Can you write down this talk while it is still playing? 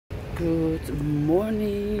Good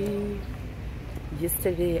morning.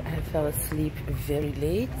 Yesterday I fell asleep very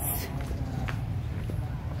late.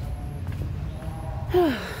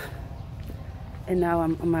 And now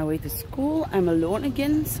I'm on my way to school. I'm alone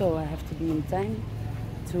again, so I have to be in time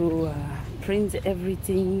to print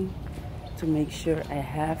everything, to make sure I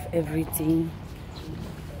have everything.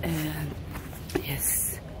 And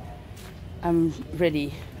yes, I'm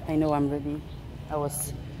ready. I know I'm ready. I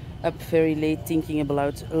was up very late thinking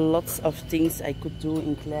about lots of things I could do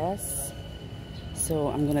in class. So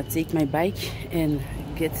I'm gonna take my bike and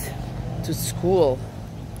get to school.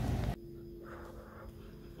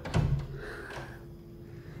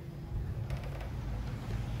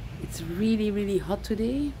 It's really hot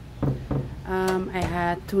today. I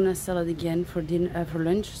had tuna salad again for dinner, for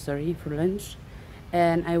lunch,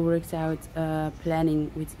 and I worked out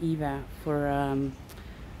planning with Eva for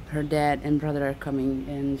her dad and brother are coming,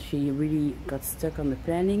 and she really got stuck on the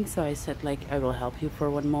planning, so I said, like, I will help you for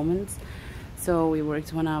one moment. So we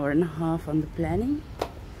worked 1.5 hours on the planning,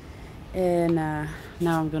 and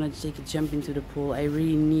now I'm gonna take a jump into the pool. I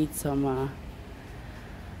really need some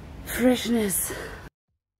freshness.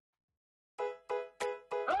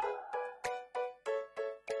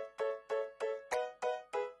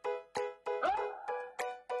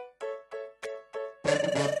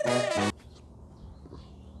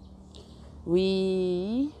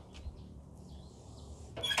 We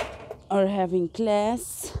are having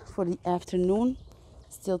class for the afternoon,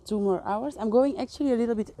 still 2 more hours. I'm going actually a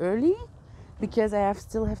little bit early because I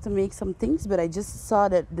still have to make some things, but I just saw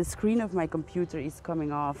that the screen of my computer is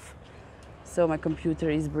coming off, so my computer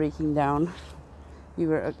is breaking down. We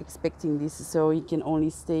were expecting this, so he can only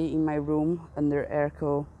stay in my room under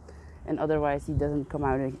airco, and otherwise he doesn't come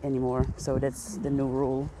out anymore, so that's the new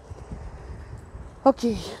rule.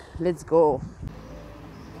 Okay, let's go.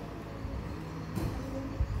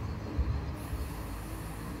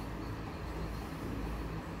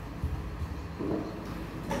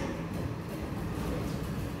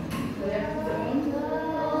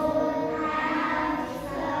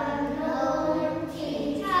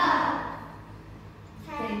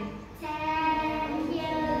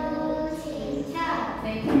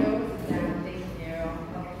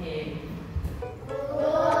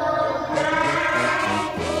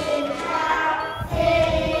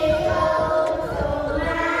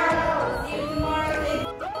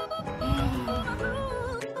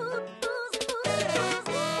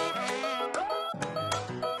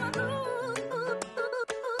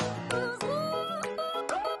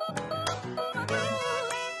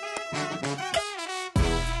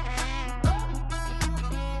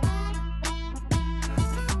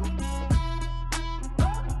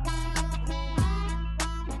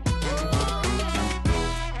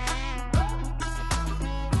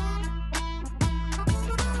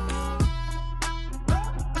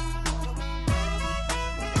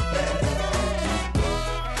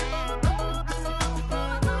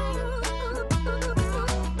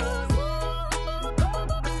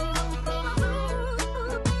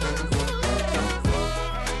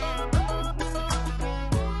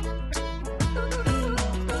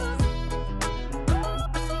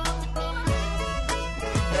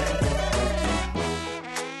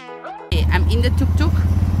 I'm in the tuk-tuk.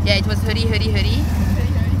 Yeah, it was hurry.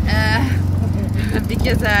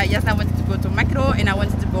 Because Yasna wanted to go to Makro and I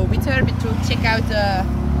wanted to go with her to check out the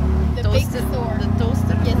toaster.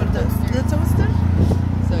 The toaster.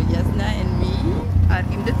 So Yasna and me are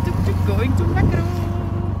in the tuk-tuk going to Makro.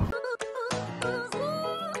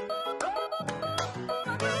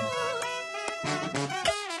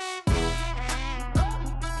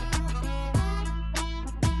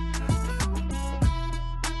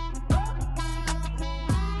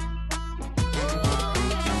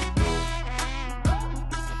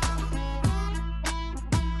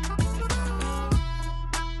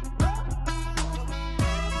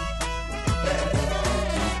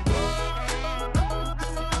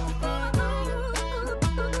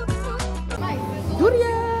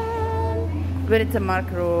 But it's a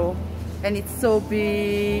macro and it's so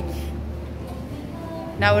big.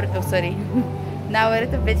 Now we're now we're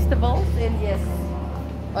at the vegetables, and yes,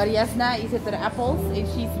 or Yasna is at the apples and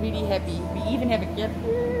she's really happy. We even have a cat.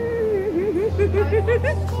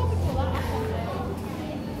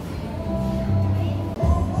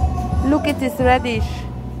 Look at this radish.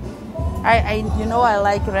 You know I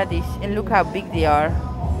like radish, and look how big they are.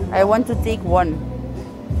 I want to take one.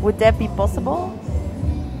 Would that be possible?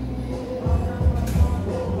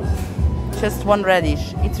 Just one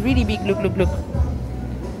radish. It's really big. Look.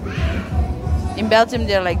 In Belgium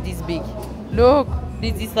they're like this big. Look,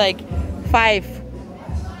 this is like 5.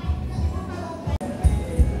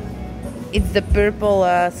 It's the purple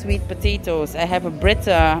sweet potatoes. I have a bread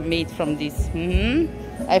made from this.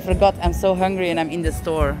 I forgot, I'm so hungry and I'm in the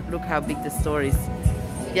store. Look how big the store is.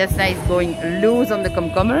 Yasna is going loose on the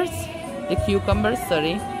cucumbers,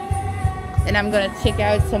 sorry. And I'm gonna check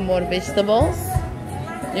out some more vegetables.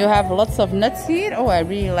 You have lots of nuts here. Oh, I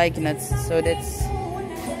really like nuts, so that's...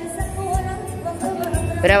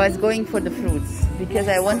 But I was going for the fruits because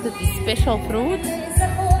I wanted this special fruit.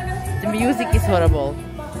 The music is horrible.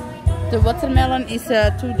 The watermelon is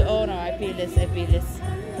oh no, I pay less.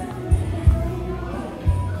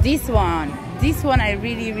 This one I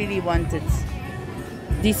really wanted.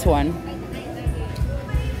 This one.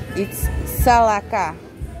 It's salaka.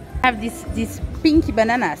 I have these pink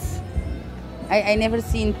bananas. I never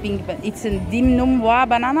seen pink, but it's a dimnumwa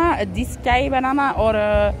banana, a diskai banana, or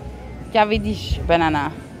a Cavendish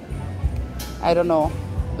banana. I don't know,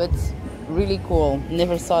 but really cool.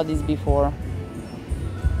 Never saw this before.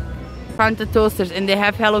 Found the toasters and they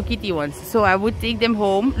have Hello Kitty ones, so I would take them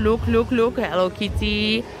home. Look, Hello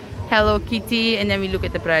Kitty, and then we look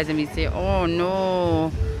at the price and we say, oh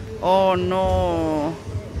no,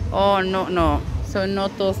 so no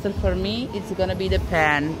toaster for me. It's gonna be the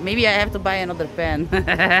pan. Maybe I have to buy another pan.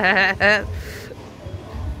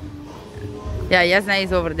 Yeah, Yasna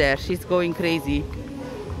is over there, she's going crazy.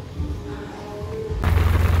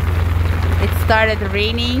 It started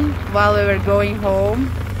raining while we were going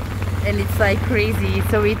home. And it's like crazy,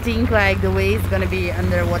 so we think like the way is gonna be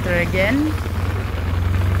underwater again.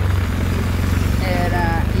 And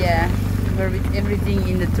yeah, we're with everything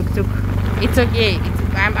in the tuk-tuk. It's okay.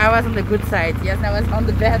 I was on the good side. Yes, I was on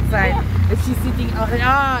the bad side. And she's sitting.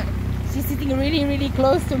 She's sitting really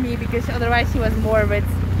close to me because otherwise she was more wet.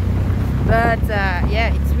 But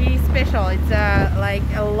yeah, it's really special. It's like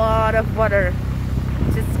a lot of water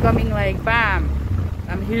just coming like bam.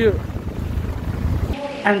 I'm here.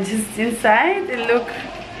 I'm just inside and look,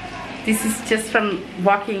 this is just from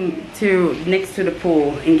walking to next to the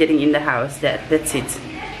pool and getting in the house. That's it.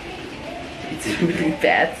 It's really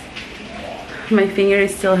bad. My finger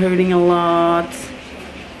is still hurting a lot.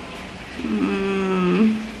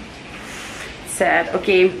 Sad.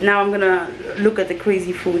 Okay, now I'm gonna look at the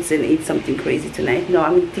crazy foods and eat something crazy tonight. No,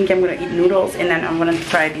 I think I'm gonna eat noodles and then I'm gonna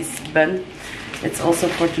try this bun. It's also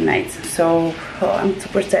for tonight. So I'm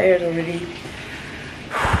super tired already.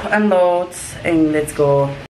 Unload and let's go.